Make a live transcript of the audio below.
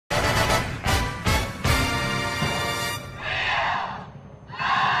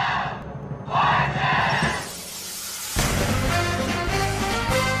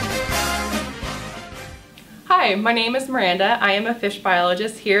Hi, my name is Miranda. I am a fish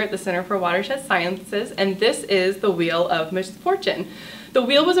biologist here at the Center for Watershed Sciences, and this is the Wheel of Misfortune. The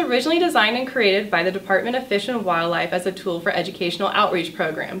wheel was originally designed and created by the Department of Fish and Wildlife as a tool for educational outreach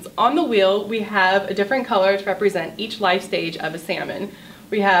programs. On the wheel, we have a different color to represent each life stage of a salmon.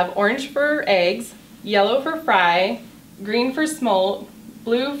 We have orange for eggs, yellow for fry, green for smolt,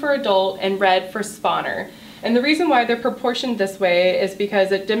 blue for adult, and red for spawner. And the reason why they're proportioned this way is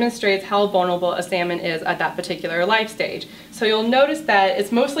because it demonstrates how vulnerable a salmon is at that particular life stage. So you'll notice that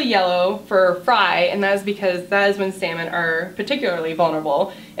it's mostly yellow for fry, and that is because that is when salmon are particularly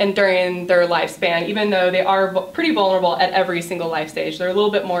vulnerable and during their lifespan, even though they are pretty vulnerable at every single life stage. They're a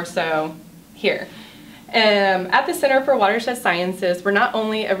little bit more so here. At the Center for Watershed Sciences, we're not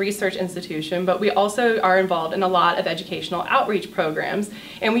only a research institution, but we also are involved in a lot of educational outreach programs.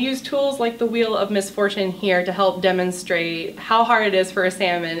 And we use tools like the Wheel of Misfortune here to help demonstrate how hard it is for a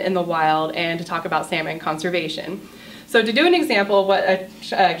salmon in the wild and to talk about salmon conservation. So to do an example of what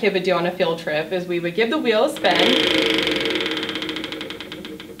a kid would do on a field trip is we would give the wheel a spin.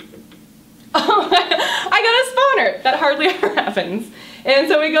 Oh, I got a spawner! That hardly ever happens. And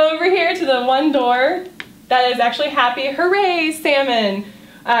so we go over here to the one door that is actually happy. Hooray, salmon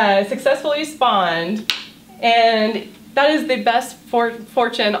successfully spawned. And that is the best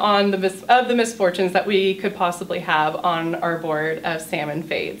fortune on the misfortunes that we could possibly have on our board of salmon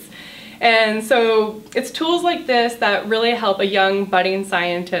fates. And so it's tools like this that really help a young budding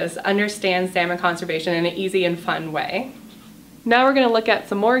scientist understand salmon conservation in an easy and fun way. Now we're going to look at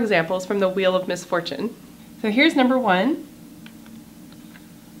some more examples from the Wheel of Misfortune. So here's number one.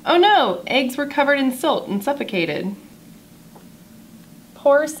 Oh no, eggs were covered in silt and suffocated.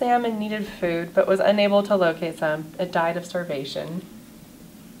 Poor salmon needed food but was unable to locate some. It died of starvation.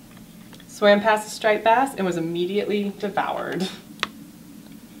 Swam past a striped bass and was immediately devoured.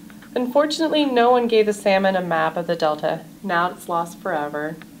 Unfortunately, no one gave the salmon a map of the delta. Now it's lost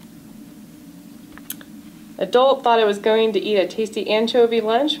forever. Adult thought it was going to eat a tasty anchovy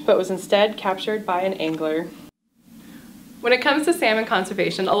lunch but was instead captured by an angler. When it comes to salmon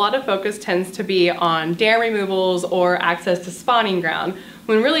conservation, a lot of focus tends to be on dam removals or access to spawning ground,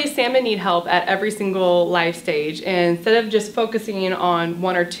 when really salmon need help at every single life stage. And instead of just focusing on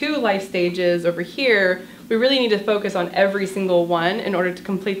one or two life stages over here, we really need to focus on every single one in order to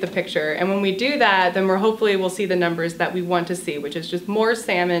complete the picture. And when we do that, then hopefully we'll see the numbers that we want to see, which is just more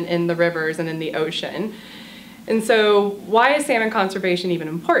salmon in the rivers and in the ocean. And so why is salmon conservation even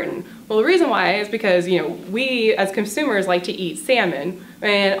important? Well, the reason why is because, we as consumers like to eat salmon,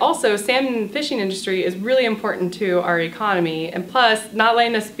 and also salmon fishing industry is really important to our economy, and plus not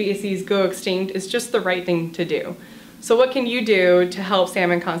letting a species go extinct is just the right thing to do. So what can you do to help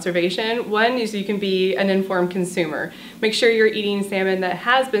salmon conservation? One is you can be an informed consumer. Make sure you're eating salmon that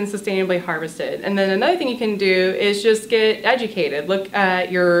has been sustainably harvested. And then another thing you can do is just get educated. Look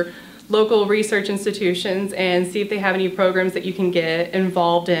at your local research institutions and see if they have any programs that you can get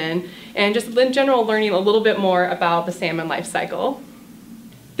involved in, and just in general learning a little bit more about the salmon life cycle.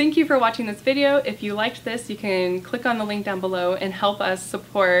 Thank you for watching this video. If you liked this, you can click on the link down below and help us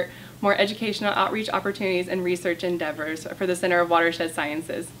support more educational outreach opportunities and research endeavors for the Center of Watershed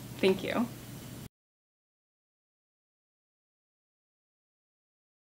Sciences. Thank you.